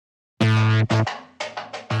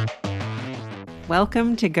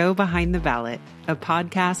Welcome to Go Behind the Ballot, a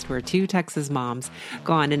podcast where two Texas moms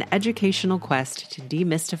go on an educational quest to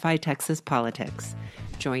demystify Texas politics.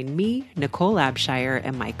 Join me, Nicole Abshire,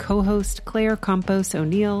 and my co-host Claire Campos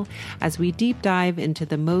O'Neill as we deep dive into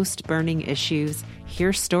the most burning issues,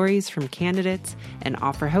 hear stories from candidates, and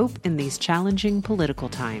offer hope in these challenging political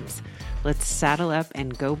times. Let's saddle up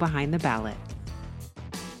and go behind the ballot.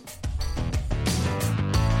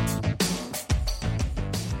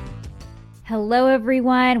 Hello,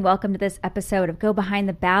 everyone. Welcome to this episode of Go Behind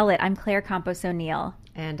the Ballot. I'm Claire Campos O'Neill.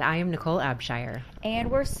 And I am Nicole Abshire.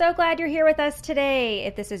 And we're so glad you're here with us today.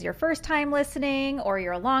 If this is your first time listening or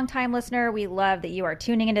you're a long-time listener, we love that you are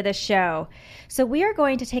tuning into this show. So we are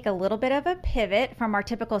going to take a little bit of a pivot from our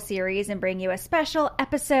typical series and bring you a special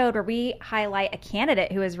episode where we highlight a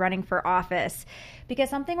candidate who is running for office. Because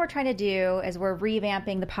something we're trying to do as we're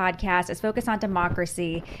revamping the podcast is focus on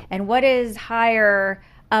democracy and what is higher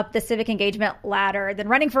up the civic engagement ladder than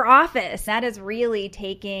running for office. That is really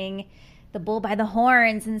taking the bull by the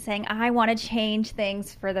horns and saying, I want to change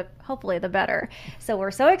things for hopefully the better. So we're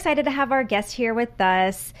so excited to have our guest here with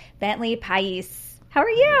us, Bentley Paiz. How are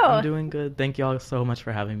you? I'm doing good. Thank you all so much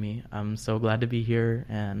for having me. I'm so glad to be here,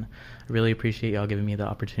 and I really appreciate y'all giving me the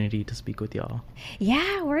opportunity to speak with y'all.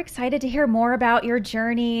 Yeah, we're excited to hear more about your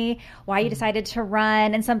journey, why you decided to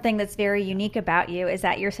run, and something that's very unique about you is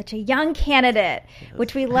that you're such a young candidate, yes,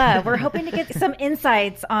 which we love. We're hoping to get some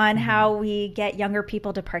insights on how we get younger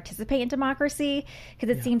people to participate in democracy,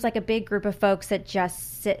 because it seems like a big group of folks that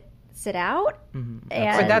just sit out. Mm-hmm.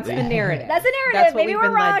 And that's the narrative. That's the narrative. That's what Maybe we've we're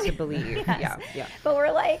been wrong. led to believe. Yes. Yeah. But we're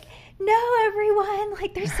like, no, everyone,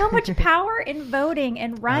 like there's so much power in voting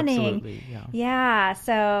and running. Absolutely, yeah.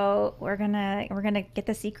 So we're gonna get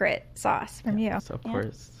the secret sauce from you. Yes, of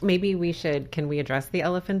course. Maybe can we address the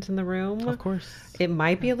elephant in the room? Of course. It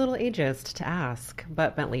might be a little ageist to ask,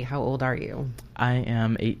 but Bentley, how old are you? I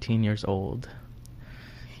am 18 years old.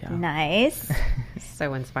 Yeah. Nice.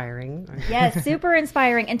 So inspiring. Yes, super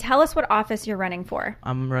inspiring. And tell us what office you're running for.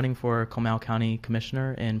 I'm running for Comal County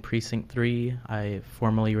Commissioner in Precinct 3. I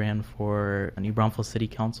formerly ran for New Braunfels City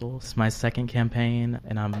Council. It's my second campaign,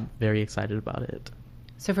 and I'm very excited about it.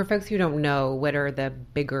 So for folks who don't know, what are the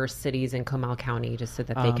bigger cities in Comal County, just so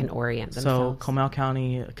that they can orient themselves? So Comal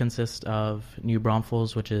County consists of New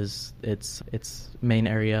Braunfels, which is its main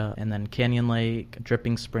area, and then Canyon Lake,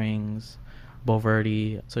 Dripping Springs,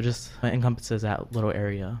 Bulverde, so just encompasses that little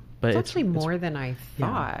area. But it's actually more than I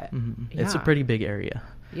thought. Yeah. Mm-hmm. Yeah. It's a pretty big area.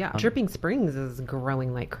 Yeah, Dripping Springs is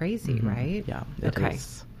growing like crazy, mm-hmm. right? Yeah, it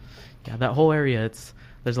is. Yeah, that whole area,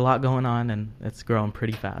 there's a lot going on, and it's growing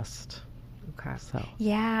pretty fast. Okay. So.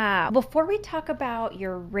 Yeah. Before we talk about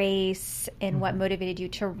your race and what motivated you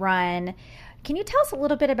to run, can you tell us a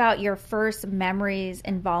little bit about your first memories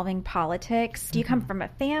involving politics? Do you come from a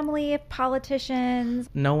family of politicians?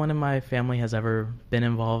 No one in my family has ever been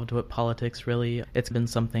involved with politics, really. It's been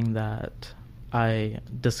something that I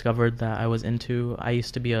discovered that I was into. I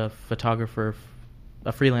used to be a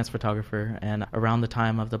freelance photographer, and around the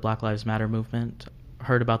time of the Black Lives Matter movement,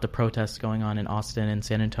 heard about the protests going on in Austin and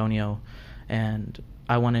San Antonio, and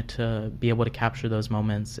I wanted to be able to capture those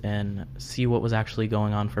moments and see what was actually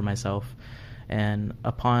going on for myself. And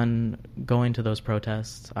upon going to those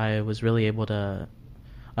protests, I was really able to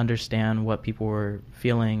understand what people were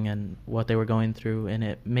feeling and what they were going through. And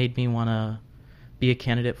it made me want to be a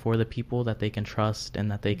candidate for the people that they can trust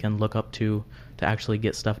and that they can look up to actually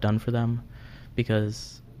get stuff done for them.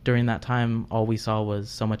 Because during that time, all we saw was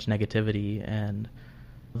so much negativity, and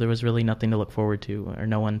there was really nothing to look forward to or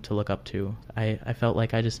no one to look up to. I felt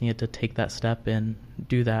like I just needed to take that step and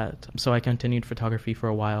do that. So I continued photography for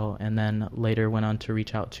a while, and then later went on to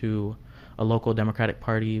reach out to a local Democratic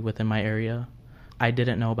Party within my area. I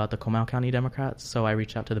didn't know about the Comal County Democrats, so I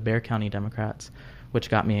reached out to the Bexar County Democrats, which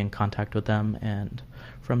got me in contact with them. And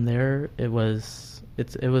from there, it was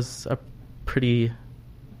a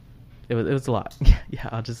lot. Yeah,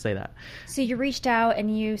 I'll just say that. So you reached out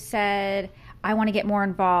and you said, I want to get more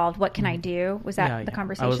involved. What can I do? Was that the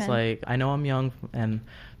conversation? I was like, I know I'm young and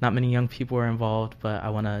not many young people are involved, but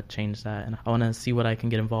I want to change that. And I want to see what I can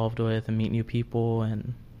get involved with and meet new people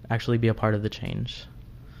and actually be a part of the change.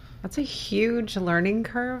 That's a huge learning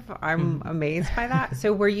curve. I'm amazed by that.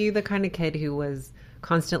 So were you the kind of kid who was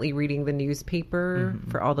constantly reading the newspaper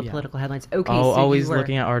for all the political headlines? Okay, so always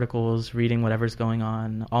looking at articles, reading whatever's going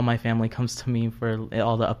on. All my family comes to me for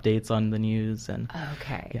all the updates on the news. And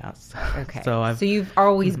yes. Okay. So you've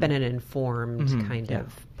always been an informed kind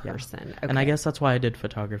of person. Yeah. Okay. And I guess that's why I did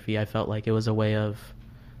photography. I felt like it was a way of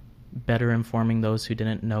better informing those who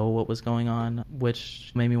didn't know what was going on,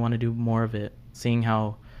 which made me want to do more of it. Seeing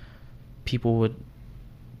how people would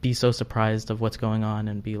be so surprised of what's going on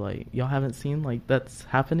and be like, y'all haven't seen like that's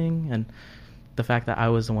happening. And the fact that I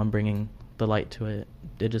was the one bringing the light to it,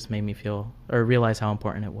 it just made me feel or realize how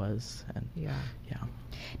important it was. And yeah.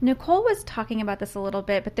 Nicole was talking about this a little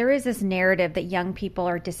bit, but there is this narrative that young people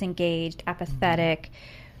are disengaged, apathetic.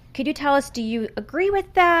 Could you tell us, do you agree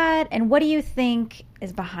with that? And what do you think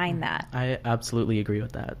is behind that? I absolutely agree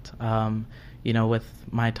with that. With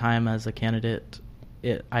my time as a candidate,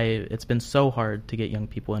 it's been so hard to get young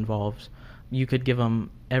people involved. You could give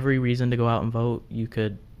them every reason to go out and vote. You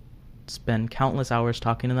could spend countless hours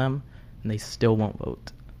talking to them, and they still won't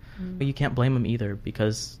vote. But you can't blame them either,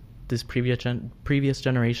 because these previous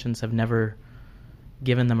generations have never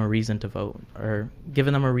given them a reason to vote or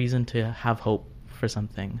given them a reason to have hope for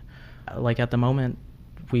something. Like at the moment,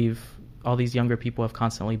 all these younger people have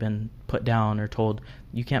constantly been put down or told,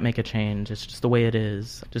 you can't make a change. It's just the way it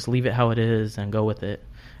is. Just leave it how it is and go with it.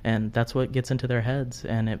 And that's what gets into their heads,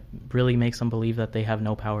 and it really makes them believe that they have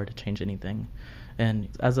no power to change anything. And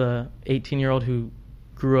as a 18-year-old who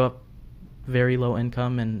grew up very low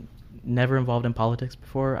income and never involved in politics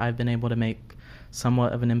before, I've been able to make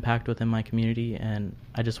somewhat of an impact within my community, and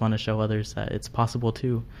I just want to show others that it's possible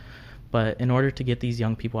too. But in order to get these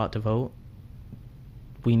young people out to vote,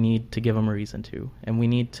 we need to give them a reason to, and we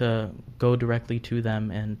need to go directly to them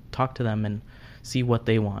and talk to them and see what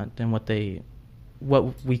they want and what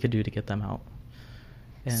we could do to get them out.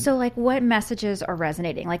 And so, like, what messages are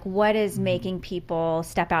resonating? Like, what is making people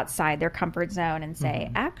step outside their comfort zone and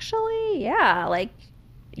say, actually, yeah, like,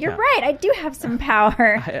 you're right, I do have some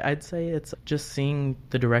power. I'd say it's just seeing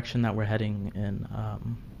the direction that we're heading in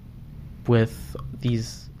with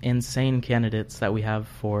these insane candidates that we have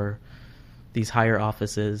for these higher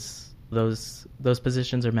offices. Those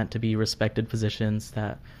positions are meant to be respected positions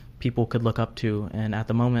that people could look up to, and at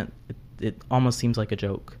the moment, it almost seems like a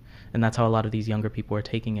joke. And that's how a lot of these younger people are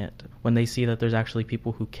taking it. When they see that there's actually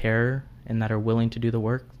people who care and that are willing to do the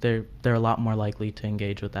work, they're a lot more likely to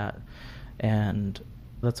engage with that. And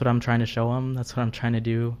that's what I'm trying to show them. That's what I'm trying to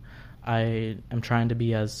do. I am trying to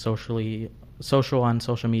be as social on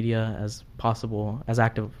social media as possible, as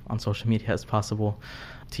active on social media as possible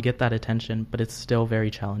to get that attention, but it's still very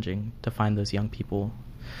challenging to find those young people.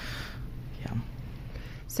 Yeah.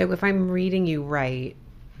 So if I'm reading you right,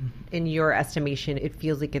 in your estimation, it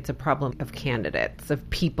feels like it's a problem of candidates, of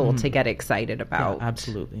people to get excited about. Yeah,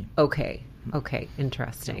 absolutely. Okay,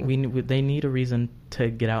 interesting. They need a reason to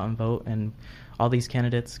get out and vote, and all these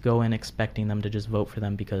candidates go in expecting them to just vote for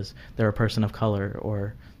them because they're a person of color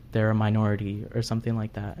or they're a minority or something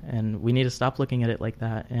like that. And we need to stop looking at it like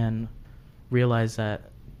that and realize that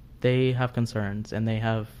they have concerns and they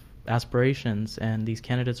have aspirations, and these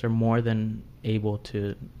candidates are more than able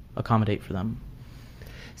to accommodate for them.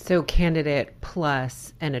 So candidate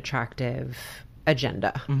plus an attractive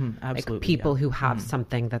agenda. Absolutely. Like people who have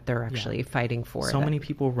something that they're actually fighting for. So many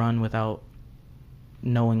people run without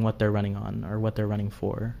knowing what they're running on or what they're running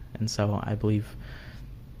for. And so I believe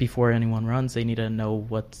before anyone runs, they need to know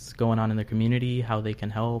what's going on in their community, how they can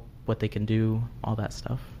help, what they can do, all that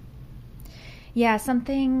stuff. Yeah,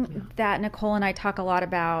 something that Nicole and I talk a lot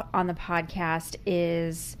about on the podcast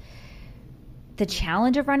is the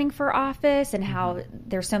challenge of running for office and how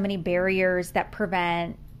there's so many barriers that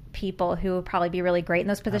prevent people who would probably be really great in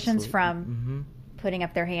those positions from putting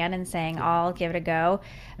up their hand and saying, I'll give it a go.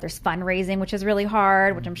 There's fundraising, which is really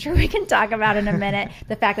hard, which I'm sure we can talk about in a minute.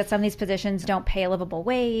 The fact that some of these positions don't pay a livable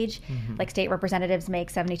wage, like state representatives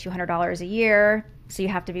make $7,200 a year, so you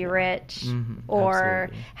have to be rich or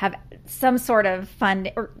have some sort of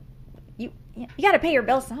fund, or you got to pay your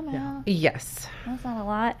bills somehow. Yes. That's not a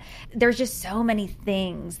lot. There's just so many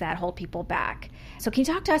things that hold people back. So can you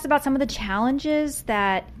talk to us about some of the challenges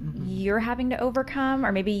that you're having to overcome,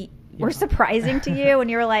 or maybe were surprising to you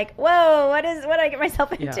and you were like, whoa, what did I get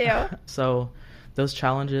myself into? Yeah. So those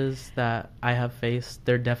challenges that I have faced,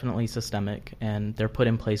 they're definitely systemic and they're put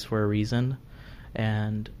in place for a reason.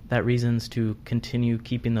 And that reason's to continue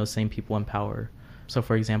keeping those same people in power. So,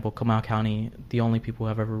 for example, Comal County, the only people who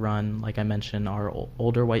have ever run, like I mentioned, are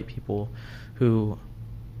older white people who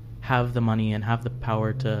have the money and have the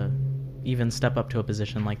power to even step up to a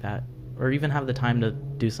position like that, or even have the time to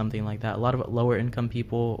do something like that. A lot of lower income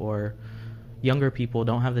people or younger people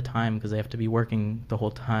don't have the time because they have to be working the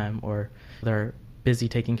whole time, or they're busy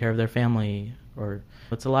taking care of their family, or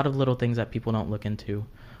it's a lot of little things that people don't look into.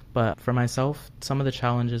 But for myself, some of the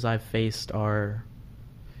challenges I've faced are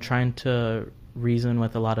trying to reason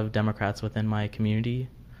with a lot of Democrats within my community.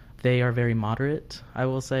 They are very moderate, I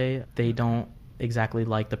will say. They don't exactly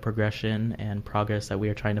like the progression and progress that we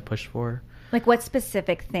are trying to push for. Like what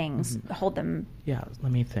specific things hold them? Yeah,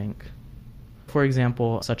 let me think. For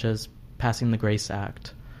example, such as passing the Grace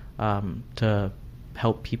Act to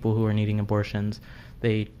help people who are needing abortions.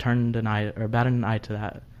 They turned an eye or batted an eye to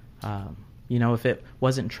that. If it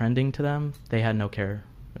wasn't trending to them, they had no care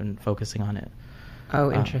in focusing on it.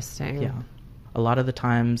 Oh, interesting. Yeah. A lot of the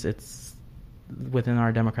times it's within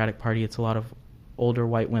our Democratic Party, it's a lot of older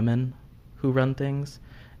white women who run things,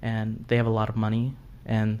 and they have a lot of money,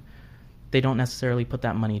 and they don't necessarily put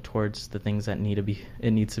that money towards the things that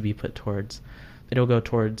it needs to be put towards. It'll go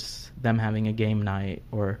towards them having a game night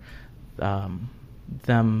or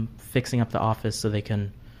them fixing up the office so they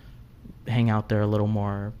can hang out there a little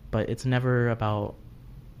more. But it's never about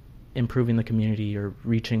improving the community or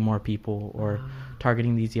reaching more people or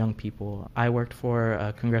targeting these young people. I worked for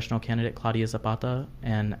a congressional candidate, Claudia Zapata,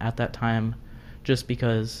 and at that time, just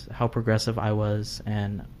because how progressive I was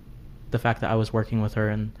and the fact that I was working with her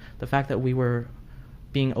and the fact that we were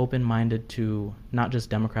being open-minded to not just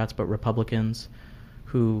Democrats but Republicans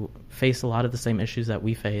who face a lot of the same issues that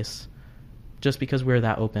we face, just because we were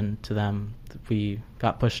that open to them, we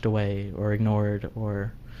got pushed away or ignored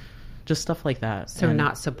or just stuff like that. So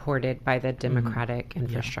not supported by the Democratic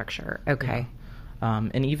infrastructure. Yeah. Okay. Yeah.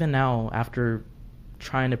 And even now, after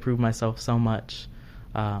trying to prove myself so much,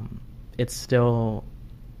 it's still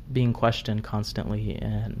being questioned constantly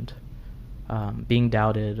and being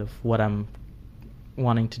doubted of what I'm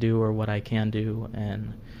wanting to do or what I can do.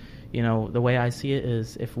 And, the way I see it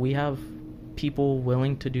is if we have people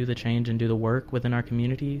willing to do the change and do the work within our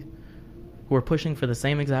community who are pushing for the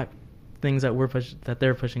same exact things that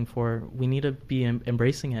they're pushing for, we need to be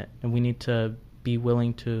embracing it, and we need to be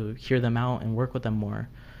willing to hear them out and work with them more,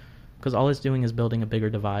 because all it's doing is building a bigger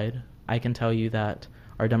divide. I can tell you that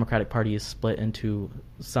our Democratic Party is split into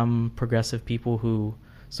some progressive people who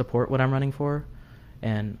support what I'm running for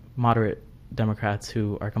and moderate Democrats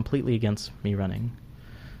who are completely against me running,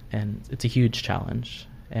 and it's a huge challenge.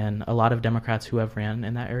 And a lot of Democrats who have ran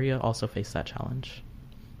in that area also face that challenge,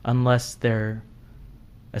 unless they're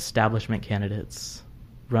establishment candidates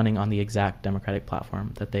running on the exact Democratic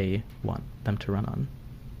platform that they want them to run on.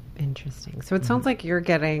 Interesting. So it sounds like you're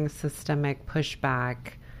getting systemic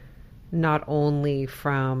pushback not only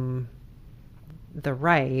from the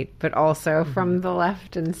right, but also from the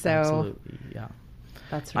left. And so... Absolutely, yeah.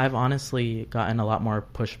 That's right. I've honestly gotten a lot more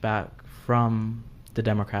pushback from the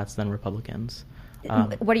Democrats than Republicans.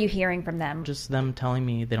 What are you hearing from them? Just them telling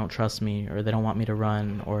me they don't trust me, or they don't want me to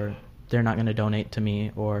run, or they're not going to donate to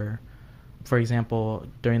me. Or, for example,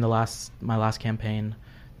 during my last campaign,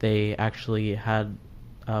 they actually had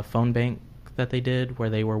a phone bank that they did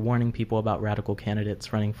where they were warning people about radical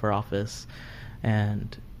candidates running for office.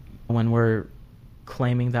 And when we're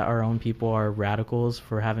claiming that our own people are radicals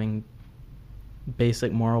for having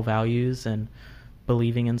basic moral values and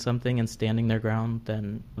believing in something and standing their ground,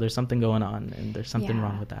 then there's something going on, and there's something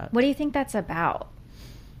wrong with that. What do you think that's about?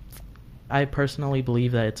 I personally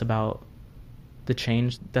believe that it's about the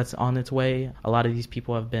change that's on its way. A lot of these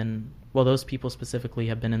people those people specifically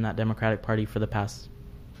have been in that Democratic Party for the past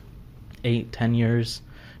 8-10 years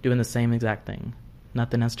doing the same exact thing.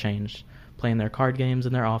 Nothing has changed. Playing their card games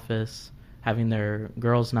in their office, having their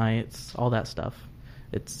girls' nights, all that stuff.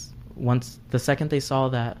 The second they saw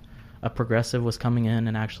that a progressive was coming in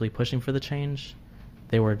and actually pushing for the change,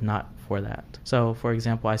 they were not for that. So, for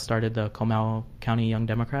example, I started the Comal County Young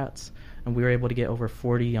Democrats, and we were able to get over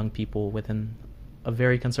 40 young people within a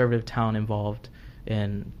very conservative town involved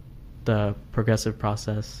in the progressive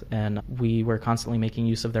process. And we were constantly making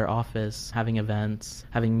use of their office, having events,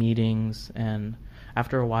 having meetings, and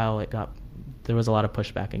after a while there was a lot of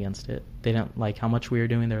pushback against it. They didn't like how much we were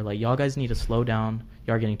doing. They were like, y'all guys need to slow down.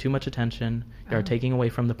 Y'all are getting too much attention. Y'all are taking away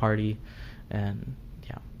from the party. And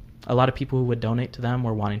yeah, a lot of people who would donate to them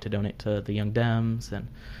were wanting to donate to the Young Dems, and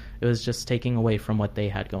it was just taking away from what they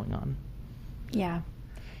had going on. Yeah.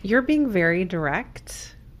 You're being very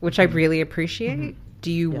direct, which I really appreciate. Mm-hmm.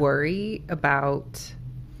 Do you worry about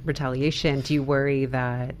retaliation? Do you worry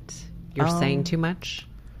that you're saying too much?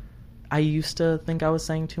 I used to think I was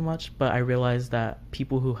saying too much, but I realized that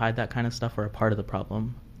people who hide that kind of stuff are a part of the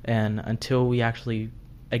problem. And until we actually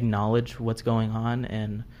acknowledge what's going on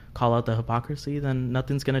and call out the hypocrisy, then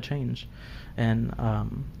nothing's going to change. And,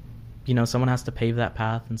 someone has to pave that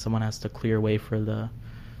path, and someone has to clear way for the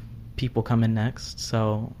people coming next.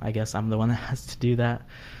 So I guess I'm the one that has to do that.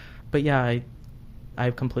 But yeah,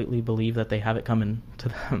 I completely believe that they have it coming to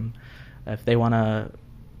them. If they want to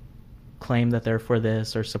claim that they're for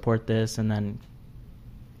this or support this and then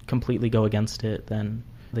completely go against it, then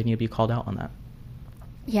they need to be called out on that.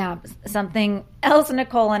 Yeah, something else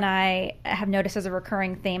Nicole and I have noticed as a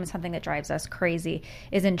recurring theme, something that drives us crazy,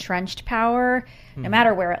 is entrenched power, no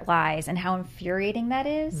matter where it lies, and how infuriating that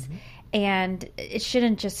is. And it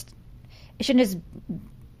shouldn't just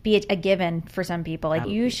be a given for some people. Like,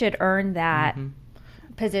 you should earn that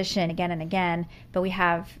position again and again, but we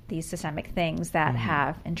have these systemic things that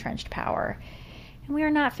have entrenched power. And we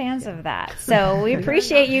are not fans of that. So we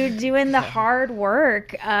appreciate you doing the hard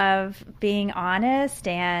work of being honest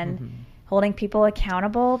and holding people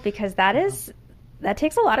accountable, because that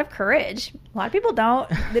takes a lot of courage. A lot of people don't.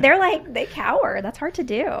 They cower. That's hard to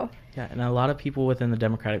do. Yeah, and a lot of people within the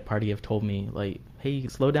Democratic Party have told me, like, hey,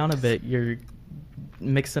 slow down a bit. You're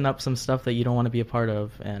mixing up some stuff that you don't want to be a part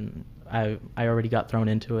of. And I already got thrown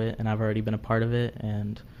into it, and I've already been a part of it.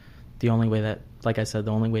 And the only way that, like I said,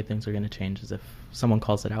 the only way things are going to change is if someone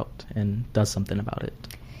calls it out and does something about it.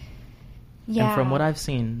 Yeah. And from what I've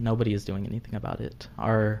seen, nobody is doing anything about it.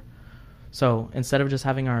 So instead of just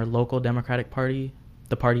having our local Democratic Party,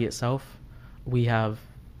 the party itself, we have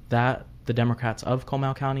the Democrats of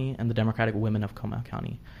Comal County and the Democratic Women of Comal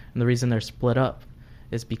County. And the reason they're split up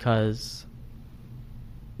is because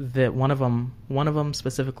one of them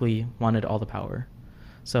specifically wanted all the power.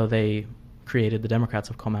 So they created the Democrats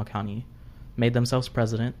of Comal County, made themselves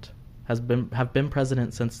president, have been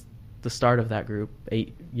president since the start of that group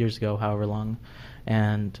 8 years ago, however long,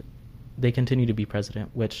 and they continue to be president,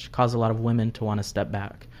 which caused a lot of women to want to step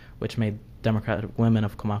back, which made Democratic Women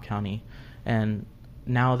of Comal County. And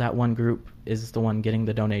now that one group is the one getting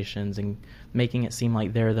the donations and making it seem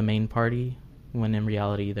like they're the main party, when in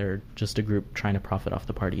reality they're just a group trying to profit off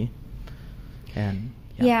the party. And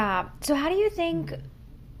yeah. So how do you think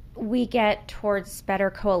we get towards better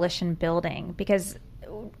coalition building? Because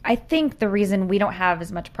I think the reason we don't have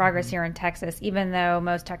as much progress here in Texas, even though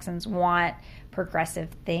most Texans want progressive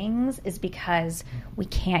things, is because we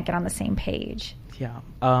can't get on the same page. Yeah.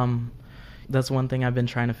 That's one thing I've been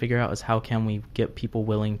trying to figure out, is how can we get people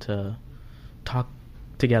willing to talk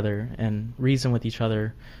together and reason with each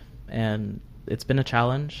other. And it's been a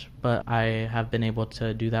challenge, but I have been able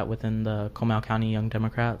to do that within the Comal County Young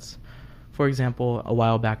Democrats. For example, a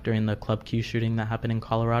while back during the Club Q shooting that happened in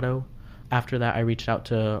Colorado, after that I reached out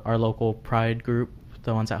to our local Pride group,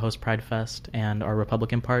 the ones that host Pride Fest, and our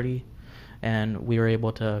Republican Party, and we were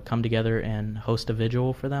able to come together and host a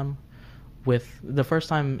vigil for them, with the first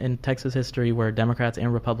time in Texas history where Democrats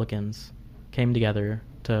and Republicans came together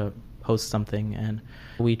to host something. And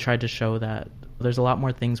we tried to show that there's a lot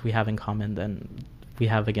more things we have in common than we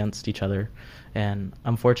have against each other. And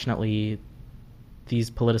unfortunately, these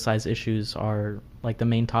politicized issues are like the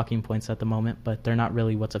main talking points at the moment, but they're not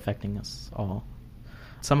really what's affecting us all.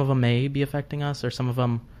 Some of them may be affecting us, or some of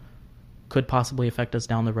them could possibly affect us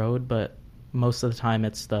down the road, but most of the time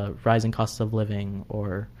it's the rising costs of living,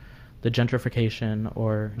 or the gentrification,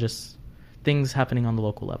 or just things happening on the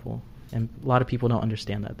local level. And a lot of people don't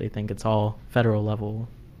understand that. They think it's all federal level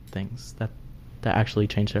things that actually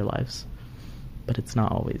change their lives. But it's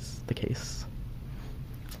not always the case.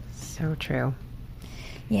 So true.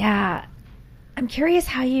 Yeah. I'm curious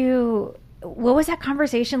what was that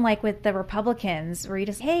conversation like with the Republicans? Were you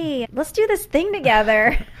just, hey, let's do this thing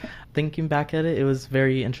together? Thinking back at it, it was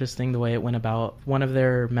very interesting the way it went about. One of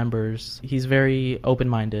their members, he's very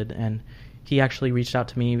open-minded, and he actually reached out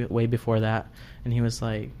to me way before that, and he was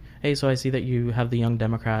like, hey, so I see that you have the Young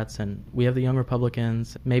Democrats and we have the Young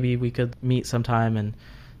Republicans. Maybe we could meet sometime and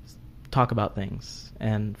talk about things.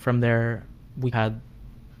 And from there, we had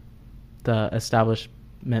the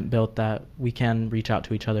establishment built that we can reach out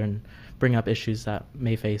to each other and bring up issues that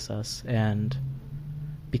may face us. And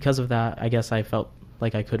because of that, I guess I felt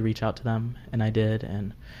like I could reach out to them, and I did,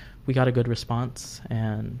 and we got a good response.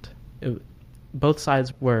 And both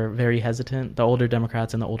sides were very hesitant. The older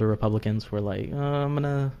Democrats and the older Republicans were like, I'm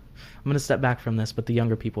gonna step back from this, but the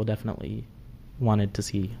younger people definitely wanted to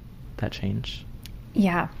see that change.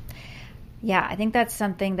 Yeah, I think that's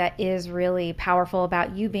something that is really powerful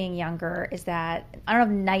about you being younger, is that, I don't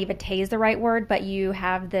know if naivete is the right word, but you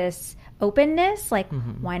have this openness, like,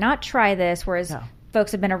 why not try this? Whereas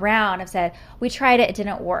folks have been around, have said, we tried it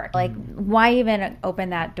didn't work. Like, why even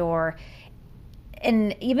open that door?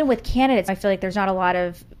 And even with candidates, I feel like there's not a lot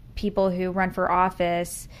of people who run for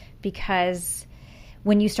office because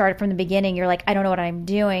when you start from the beginning, you're like, I don't know what I'm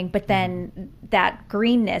doing. But then that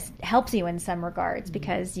greenness helps you in some regards,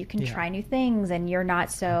 because you can try new things, and you're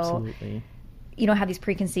not so, Absolutely. You don't have these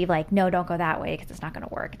preconceived, like, no, don't go that way because it's not going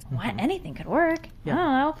to work. It's, what? Anything could work. Yeah. I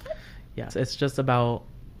don't know. Yeah, it's just about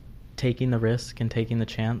taking the risk and taking the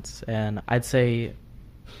chance. And I'd say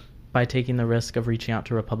by taking the risk of reaching out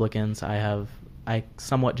to Republicans, I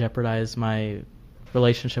somewhat jeopardized my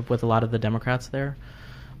relationship with a lot of the Democrats there.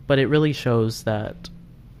 But it really shows that,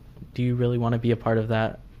 do you really want to be a part of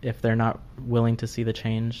that if they're not willing to see the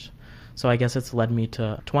change? So I guess it's led me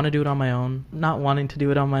to want to do it on my own, not wanting to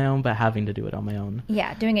do it on my own, but having to do it on my own.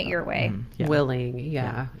 Yeah, doing it your way. Yeah. Willing,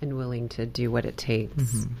 and willing to do what it takes.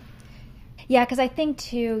 Mm-hmm. Yeah, because I think,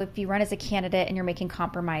 too, if you run as a candidate and you're making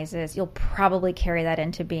compromises, you'll probably carry that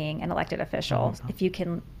into being an elected official. Mm-hmm. If you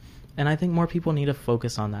can... And I think more people need to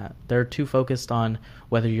focus on that. They're too focused on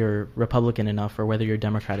whether you're Republican enough or whether you're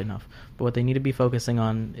Democrat enough. But what they need to be focusing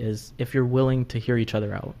on is if you're willing to hear each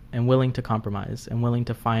other out and willing to compromise and willing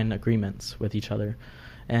to find agreements with each other.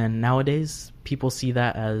 And nowadays, people see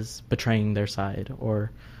that as betraying their side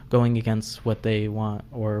or going against what they want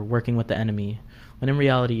or working with the enemy. When in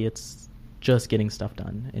reality, it's just getting stuff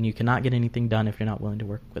done. And you cannot get anything done if you're not willing to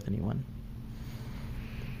work with anyone.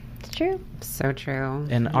 It's true. So true.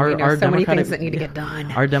 And our so Democratic, many things that need to get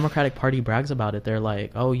done. Our Democratic Party brags about it. They're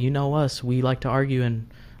like, oh, you know us. We like to argue and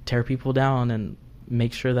tear people down and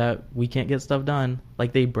make sure that we can't get stuff done.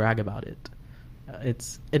 Like, they brag about it.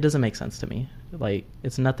 It doesn't make sense to me. Like,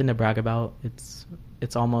 it's nothing to brag about. It's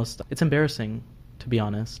embarrassing, to be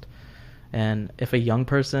honest. And if a young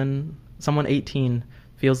person, someone 18,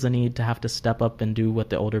 feels the need to have to step up and do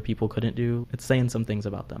what the older people couldn't do, it's saying some things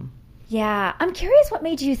about them. Yeah. I'm curious what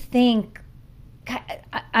made you think...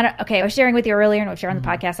 I was sharing with you earlier, and I've shared on the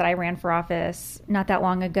podcast that I ran for office not that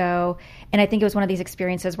long ago. And I think it was one of these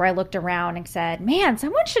experiences where I looked around and said, man,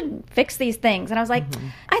 someone should fix these things. And I was like,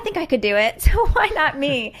 I think I could do it. So why not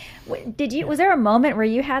me? Was there a moment where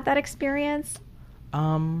you had that experience?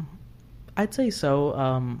 I'd say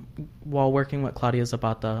so. While working with Claudia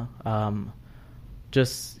Zapata,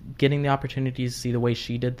 just getting the opportunity to see the way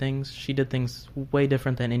she did things way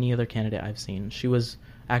different than any other candidate I've seen. She was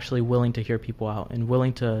actually willing to hear people out and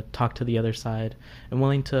willing to talk to the other side and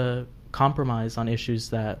willing to compromise on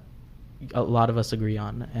issues that a lot of us agree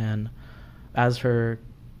on. And as her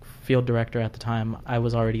field director at the time, I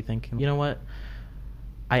was already thinking, you know what?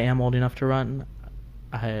 I am old enough to run.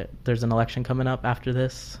 There's an election coming up after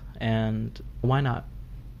this, and why not?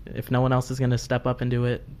 If no one else is going to step up and do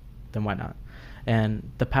it, then why not? And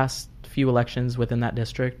the past few elections within that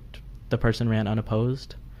district, the person ran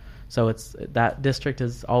unopposed. So that district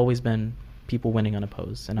has always been people winning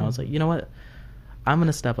unopposed. And I was like, you know what? I'm going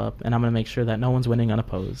to step up and I'm going to make sure that no one's winning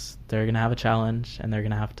unopposed. They're going to have a challenge and they're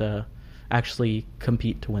going to have to actually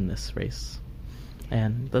compete to win this race.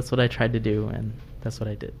 And that's what I tried to do, and that's what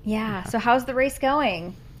I did. Yeah. So how's the race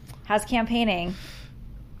going? How's campaigning?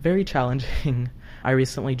 Very challenging. I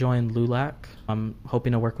recently joined LULAC. I'm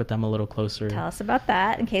hoping to work with them a little closer. Tell us about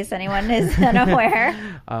that in case anyone is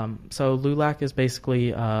unaware. So LULAC is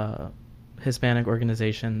basically a Hispanic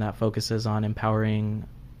organization that focuses on empowering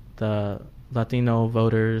the Latino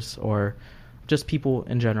voters or just people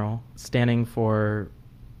in general, standing for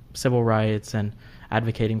civil rights and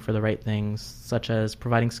advocating for the right things, such as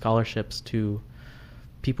providing scholarships to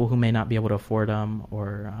people who may not be able to afford them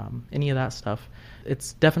or any of that stuff.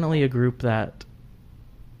 It's definitely a group that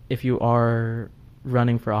if you are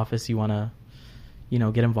running for office, you want to,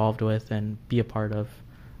 get involved with and be a part of.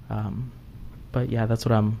 But yeah, that's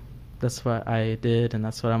what I did, and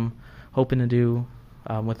that's what I'm hoping to do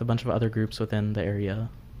with a bunch of other groups within the area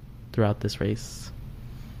throughout this race.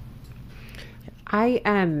 I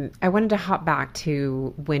wanted to hop back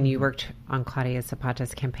to when you worked on Claudia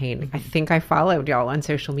Zapata's campaign. I think I followed y'all on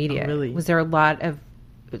social media. Oh, really? Was there a lot of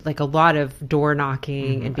door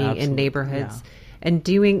knocking and being absolutely. in neighborhoods? Yeah. And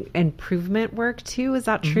doing improvement work too? Is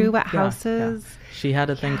that true at houses? Yeah. She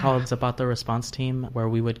had a thing called Zapata Response Team where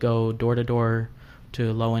we would go door to door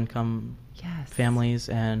to low income families,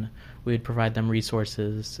 and we would provide them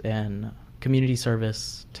resources and community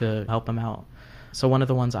service to help them out. So one of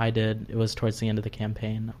the ones I did, it was towards the end of the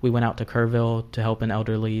campaign. We went out to Kerrville to help an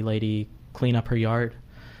elderly lady clean up her yard.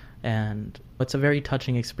 And it's a very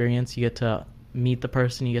touching experience. You get to meet the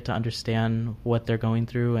person, you get to understand what they're going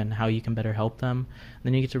through and how you can better help them. And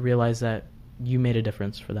then you get to realize that you made a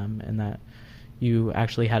difference for them and that you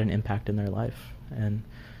actually had an impact in their life. And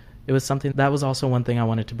it was something that was also one thing I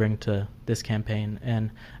wanted to bring to this campaign.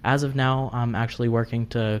 And as of now, I'm actually working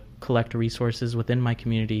to collect resources within my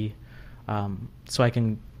community so I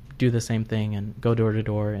can do the same thing and go door to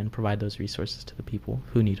door and provide those resources to the people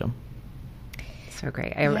who need them. So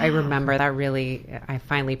great. I remember that really, I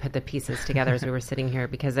finally put the pieces together as we were sitting here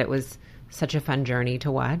because it was such a fun journey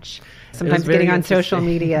to watch. Sometimes getting on social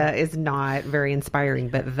media is not very inspiring,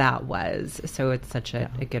 but that was. So it's such a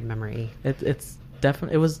good memory. It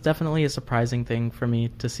was definitely a surprising thing for me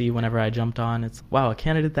to see whenever I jumped on. It's, wow, a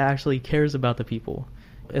candidate that actually cares about the people.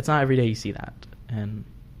 It's not every day you see that. And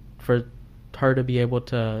for her to be able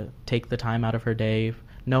to take the time out of her day,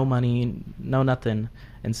 no money, no nothing,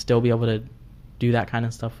 and still be able to do that kind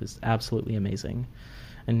of stuff is absolutely amazing.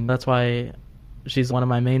 And that's why she's one of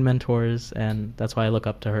my main mentors, and that's why I look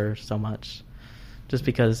up to her so much, just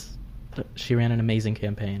because she ran an amazing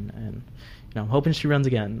campaign, and I'm hoping she runs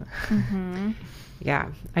again. Mm-hmm. Yeah,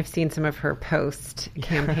 I've seen some of her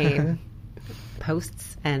post-campaign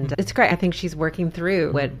posts, and it's great. I think she's working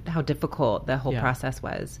through how difficult the whole process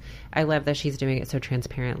was. I love that she's doing it so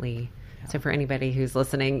transparently. So for anybody who's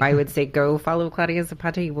listening, I would say go follow Claudia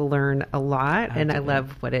Zapata. You will learn a lot. Absolutely. And I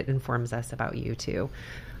love what it informs us about you too,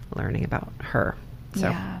 learning about her. So.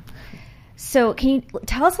 Yeah. So can you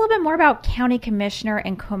tell us a little bit more about County Commissioner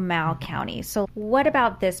in Comal County? So what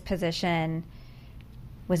about this position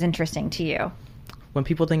was interesting to you? When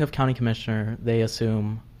people think of County Commissioner, they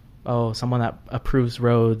assume, someone that approves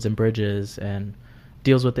roads and bridges and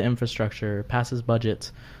deals with the infrastructure, passes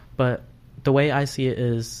budgets. But the way I see it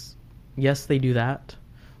is, yes, they do that,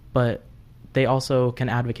 but they also can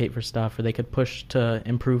advocate for stuff, or they could push to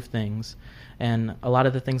improve things. And a lot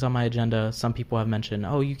of the things on my agenda, some people have mentioned,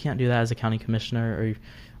 you can't do that as a county commissioner, or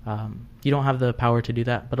you don't have the power to do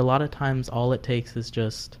that. But a lot of times all it takes is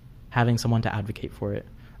just having someone to advocate for it,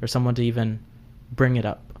 or someone to even bring it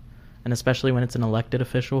up. And especially when it's an elected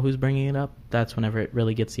official who's bringing it up, that's whenever it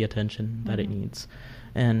really gets the attention that it needs.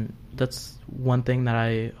 And that's one thing that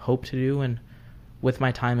I hope to do. And with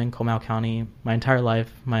my time in Comal County, my entire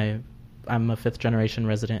life, I'm a fifth-generation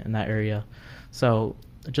resident in that area. So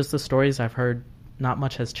just the stories I've heard, not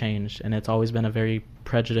much has changed. And it's always been a very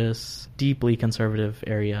prejudiced, deeply conservative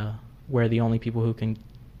area where the only people who can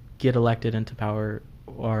get elected into power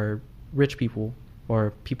are rich people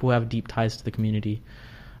or people who have deep ties to the community,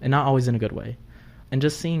 and not always in a good way. And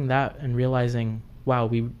just seeing that and realizing, wow,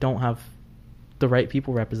 we don't have the right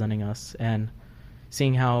people representing us, and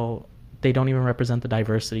seeing how they don't even represent the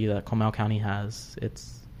diversity that Comal County has, it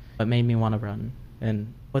made me want to run.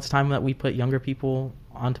 And it's time that we put younger people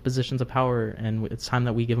onto positions of power, and it's time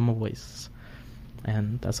that we give them a voice.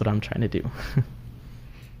 And that's what I'm trying to do.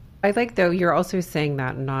 I like, though, you're also saying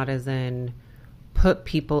that not as in put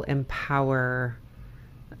people in power.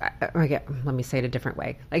 Let me say it a different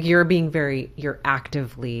way. Like you're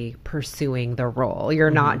actively pursuing the role. You're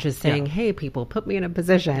not just saying, hey, people, put me in a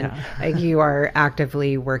position. Yeah. Like you are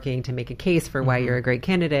actively working to make a case for why you're a great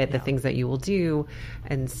candidate, the things that you will do.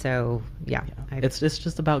 And so, it's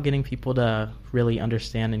just about getting people to really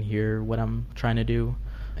understand and hear what I'm trying to do.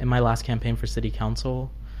 In my last campaign for city council,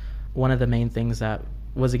 one of the main things that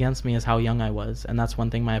was against me is how young I was. And that's one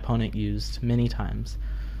thing my opponent used many times.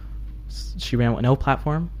 She ran with no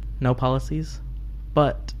platform, no policies,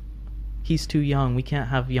 but he's too young. We can't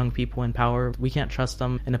have young people in power. We can't trust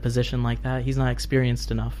him in a position like that. He's not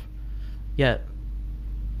experienced enough. Yet,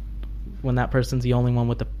 when that person's the only one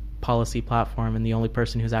with the policy platform and the only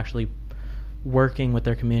person who's actually working with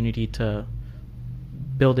their community to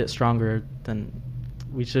build it stronger, then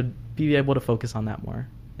we should be able to focus on that more.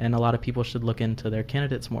 And a lot of people should look into their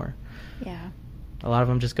candidates more. Yeah. A lot of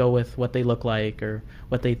them just go with what they look like or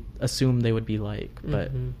what they assume they would be like.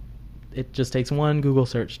 But it just takes one Google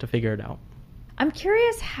search to figure it out. I'm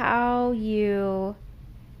curious how you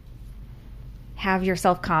have your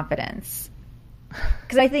self-confidence.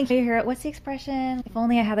 Because I think you hear it, what's the expression? If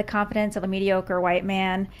only I had the confidence of a mediocre white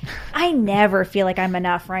man. I never feel like I'm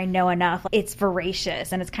enough or I know enough. It's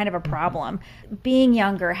voracious and it's kind of a problem. Being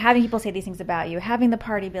younger, having people say these things about you, having the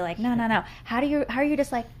party be like, no. How are you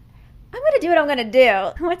just like, I'm going to do what I'm going to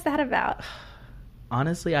do? What's that about?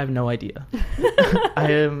 Honestly, I have no idea.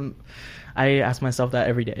 I ask myself that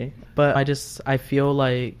every day. But I feel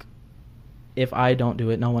like if I don't do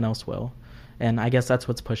it, no one else will. And I guess that's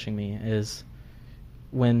what's pushing me is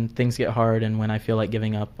when things get hard and when I feel like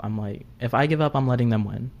giving up, I'm like, if I give up, I'm letting them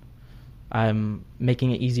win. I'm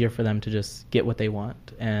making it easier for them to just get what they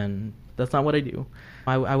want. And that's not what I do.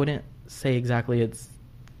 I wouldn't say exactly it's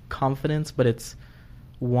confidence, but it's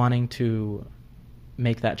wanting to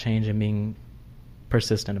make that change and being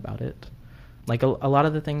persistent about it. Like a lot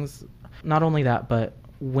of the things, not only that, but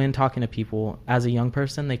when talking to people as a young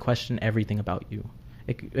person, they question everything about you.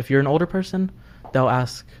 If you're an older person, they'll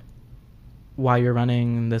ask why you're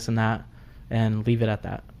running this and that and leave it at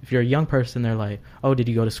that. If you're a young person, they're like, oh, did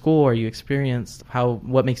you go to school? Are you experienced?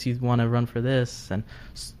 What makes you want to run for this? And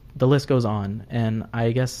the list goes on. And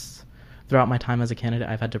I guess throughout my time as a candidate,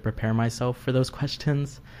 I've had to prepare myself for those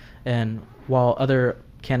questions. And while other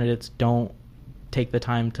candidates don't take the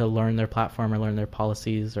time to learn their platform or learn their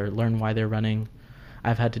policies or learn why they're running,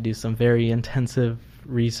 I've had to do some very intensive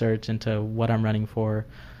research into what I'm running for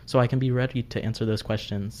so I can be ready to answer those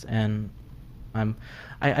questions. And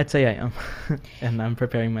I'd say I am. And I'm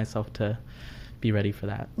preparing myself to be ready for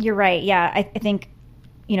that. You're right. Yeah. I think,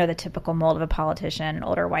 the typical mold of a politician, an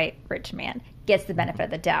older white rich man, gets the benefit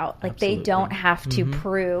of the doubt. Like Absolutely. They don't have to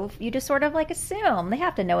prove. You just sort of like assume they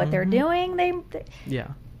have to know what they're doing.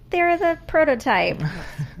 They're the prototype.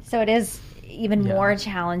 So it is even more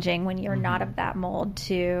challenging when you're not of that mold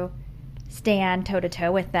to stand toe to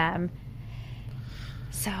toe with them.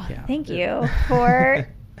 So thank you for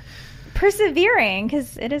persevering,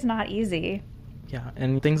 because it is not easy. Yeah,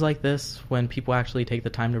 and things like this, when people actually take the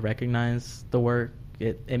time to recognize the work,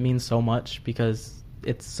 it means so much, because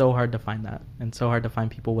it's so hard to find that, and so hard to find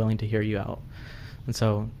people willing to hear you out. And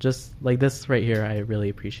so just like this right here, I really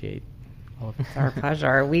appreciate all of it. It's our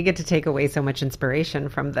pleasure. We get to take away so much inspiration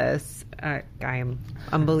from this. I am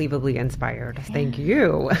unbelievably inspired. Thank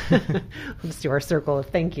you. Let's do our circle of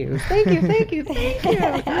thank yous. Thank you, thank you, thank you.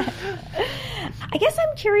 I guess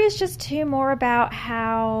I'm curious just too more about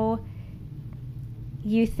how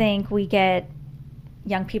you think we get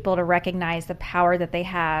young people to recognize the power that they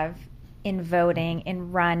have in voting,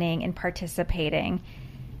 in running, in participating.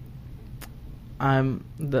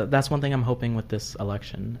 That's one thing I'm hoping with this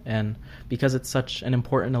election. And because it's such an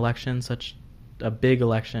important election, such a big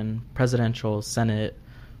election, presidential, Senate,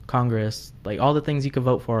 Congress, like all the things you could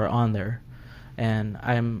vote for are on there. And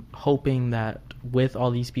I'm hoping that with all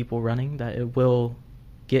these people running, that it will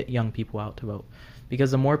get young people out to vote. Because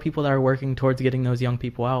the more people that are working towards getting those young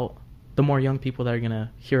people out, the more young people that are going to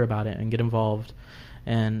hear about it and get involved.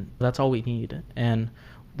 And that's all we need. And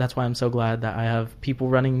that's why I'm so glad that I have people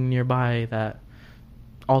running nearby that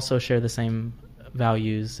also share the same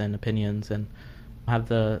values and opinions and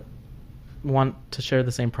want to share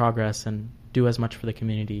the same progress and do as much for the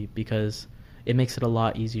community, because it makes it a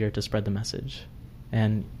lot easier to spread the message.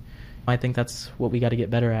 And I think that's what we got to get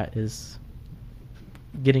better at, is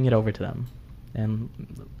getting it over to them and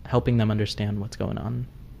helping them understand what's going on,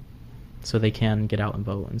 so they can get out and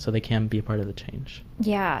vote, and so they can be a part of the change.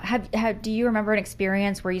 Yeah. Do you remember an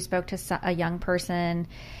experience where you spoke to a young person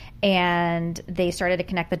and they started to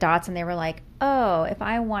connect the dots, and they were like, oh, if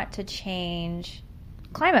I want to change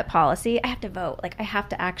climate policy, I have to vote. Like, I have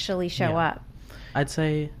to actually show up. I'd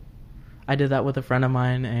say I did that with a friend of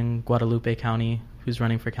mine in Guadalupe County who's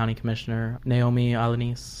running for county commissioner, Naomi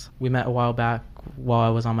Alanis. We met a while back while I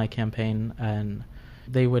was on my campaign, and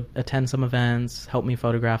they would attend some events, help me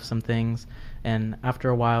photograph some things. And after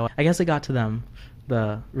a while, I guess it got to them,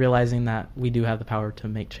 the realizing that we do have the power to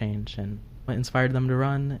make change, and it inspired them to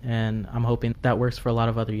run. And I'm hoping that works for a lot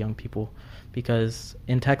of other young people, because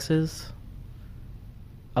in Texas,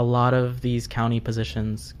 a lot of these county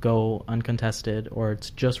positions go uncontested, or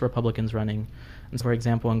it's just Republicans running. And so, for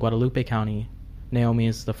example, in Guadalupe County, Naomi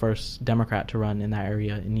is the first Democrat to run in that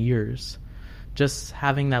area in years. Just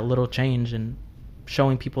having that little change and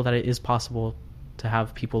showing people that it is possible to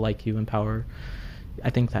have people like you in power, I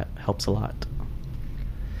think that helps a lot.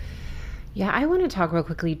 Yeah, I want to talk real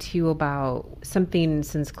quickly too about something.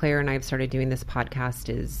 Since Claire and I have started doing this podcast,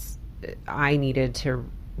 is I needed to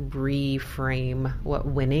reframe what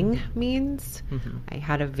winning means. Mm-hmm. I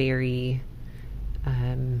had a very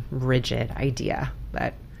rigid idea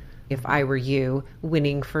that if I were you,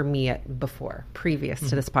 winning for me previous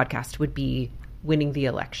to this podcast, would be winning the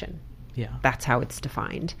election. Yeah. That's how it's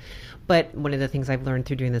defined. But one of the things I've learned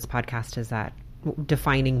through doing this podcast is that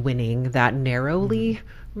defining winning that narrowly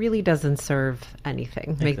really doesn't serve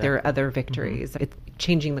anything. Exactly. Like, there are other victories. It's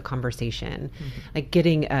changing the conversation. Like,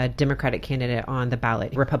 getting a Democratic candidate on the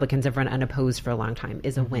ballot, Republicans have run unopposed for a long time,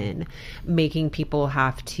 is a win. Making people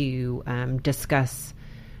have to discuss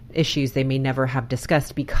issues they may never have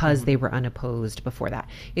discussed because they were unopposed before that.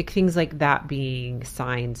 Things like that being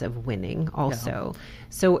signs of winning also. Yeah.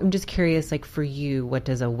 So I'm just curious, like, for you, what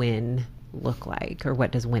does a win look like, or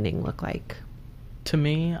what does winning look like? To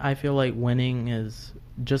me, I feel like winning is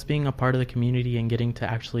just being a part of the community and getting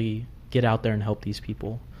to actually get out there and help these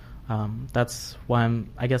people. That's why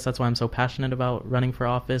I'm so passionate about running for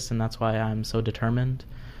office, and that's why I'm so determined,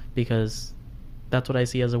 because that's what I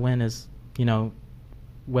see as a win is,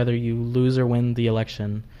 whether you lose or win the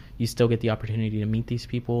election, you still get the opportunity to meet these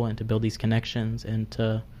people and to build these connections and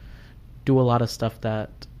to do a lot of stuff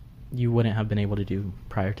that you wouldn't have been able to do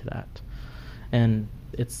prior to that. And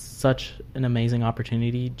it's such an amazing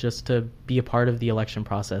opportunity just to be a part of the election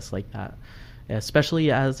process like that.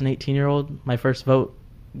 Especially as an 18-year-old, my first vote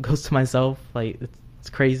goes to myself. Like, it's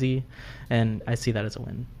crazy, and I see that as a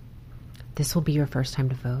win. This will be your first time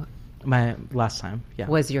to vote? My last time, yeah.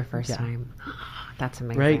 Was your first time? That's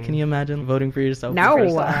amazing. Right? Can you imagine voting for yourself? No,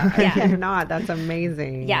 Yeah. you're not. That's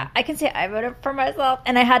amazing. Yeah, I can say I voted for myself,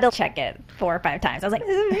 and I had to check it 4 or 5 times. I was like,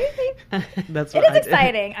 "This is amazing." That's It what is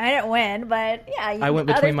exciting. I didn't win, but yeah. I went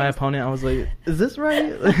between my opponent. I was like, "Is this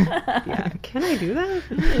right?" Yeah. Can I do that?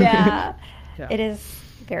 Yeah. Yeah. It is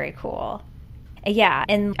very cool. Yeah,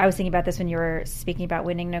 and I was thinking about this when you were speaking about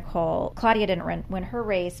winning, Nicole. Claudia didn't win her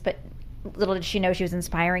race, but little did she know she was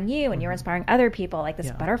inspiring you, and you're inspiring other people, like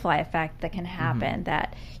this butterfly effect that can happen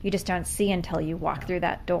that you just don't see until you walk through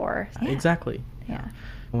that door. Yeah. Exactly. Yeah.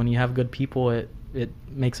 When you have good people, it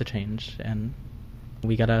makes a change, and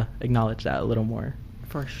we gotta acknowledge that a little more.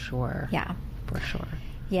 For sure. Yeah. For sure.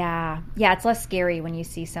 Yeah. Yeah, it's less scary when you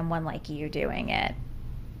see someone like you doing it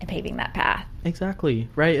and paving that path. Exactly.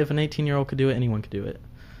 Right? If an 18-year-old could do it, anyone could do it.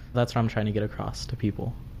 That's what I'm trying to get across to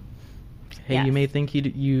people. Hey, Yes. you may think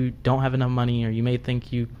you don't have enough money, or you may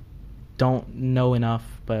think you don't know enough,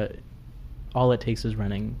 but all it takes is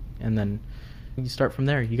running, and then you start from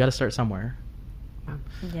there. You got to start somewhere.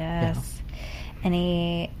 Yes.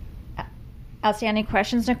 Any outstanding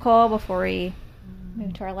questions, Nicole, before we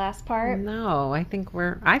move to our last part? No,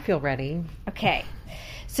 I feel ready. Okay.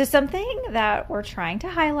 So something that we're trying to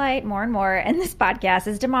highlight more and more in this podcast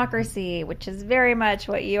is democracy, which is very much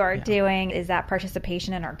what you are doing, is that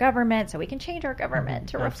participation in our government so we can change our government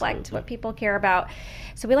to reflect what people care about.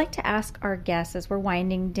 So we like to ask our guests as we're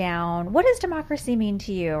winding down, what does democracy mean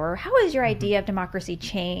to you? Or how has your idea of democracy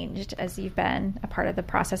changed as you've been a part of the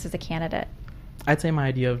process as a candidate? I'd say my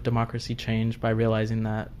idea of democracy changed by realizing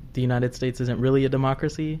that the United States isn't really a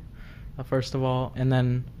democracy, first of all, and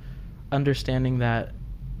then understanding that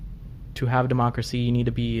to have democracy, you need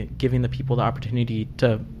to be giving the people the opportunity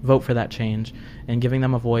to vote for that change and giving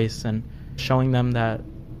them a voice and showing them that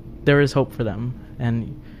there is hope for them.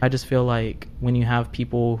 And I just feel like when you have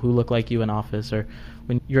people who look like you in office, or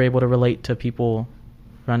when you're able to relate to people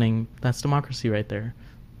running, that's democracy right there.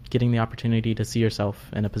 Getting the opportunity to see yourself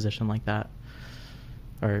in a position like that,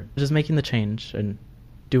 or just making the change and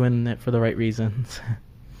doing it for the right reasons.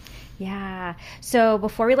 Yeah. So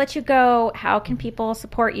before we let you go, how can people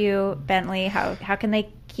support you, Bentley? How can they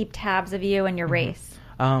keep tabs of you and your race?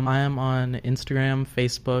 I am on Instagram,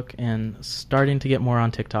 Facebook, and starting to get more on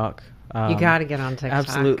TikTok. You got to get on TikTok.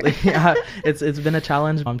 Absolutely. Yeah, it's been a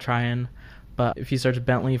challenge. I'm trying. But if you search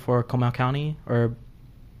Bentley for Comal County or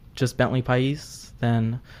just Bentley Paiz,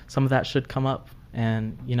 then some of that should come up.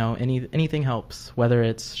 And, anything helps, whether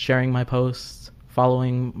it's sharing my posts,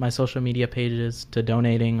 following my social media pages, to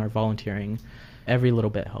donating or volunteering. Every little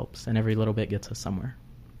bit helps, and every little bit gets us somewhere.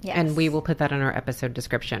 Yes. And we will put that in our episode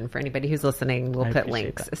description for anybody who's listening. We'll put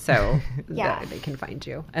links that. so Yeah. that they can find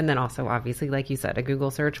you. And then also, obviously, like you said, a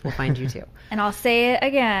Google search will find you too. And I'll say it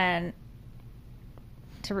again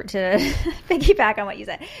to piggyback on what you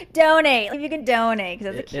said. Donate. If you can donate,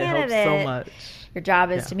 because as a candidate, it helps so much. Your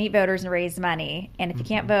job is to meet voters and raise money. And if you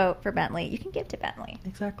can't vote for Bentley, you can give to Bentley.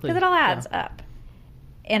 Exactly. Because it all adds up.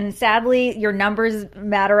 And sadly, your numbers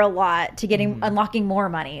matter a lot to getting unlocking more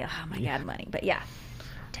money. Oh my God, money. But yeah,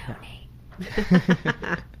 donate.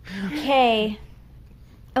 Okay.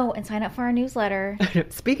 Oh, and sign up for our newsletter.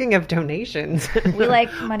 Speaking of donations, We like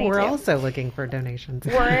money we're too. also looking for donations.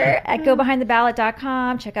 We're at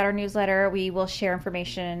gobehindtheballot.com. Check out our newsletter. We will share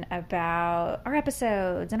information about our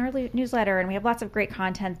episodes and our newsletter, and we have lots of great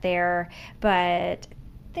content there. But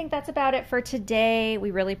I think that's about it for today.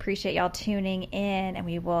 We really appreciate y'all tuning in, and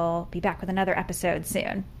we will be back with another episode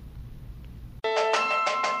soon.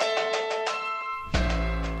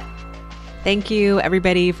 Thank you,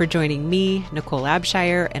 everybody, for joining me, Nicole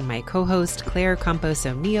Abshire, and my co-host, Claire Campos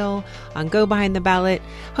O'Neill, on Go Behind the Ballot.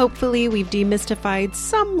 Hopefully, we've demystified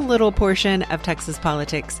some little portion of Texas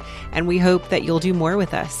politics, and we hope that you'll do more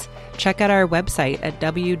with us. Check out our website at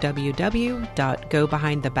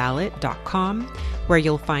www.gobehindtheballot.com, where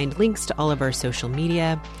you'll find links to all of our social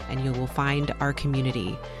media, and you will find our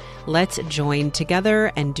community. Let's join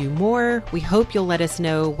together and do more. We hope you'll let us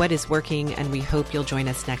know what is working, and we hope you'll join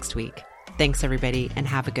us next week. Thanks, everybody, and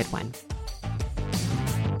have a good one.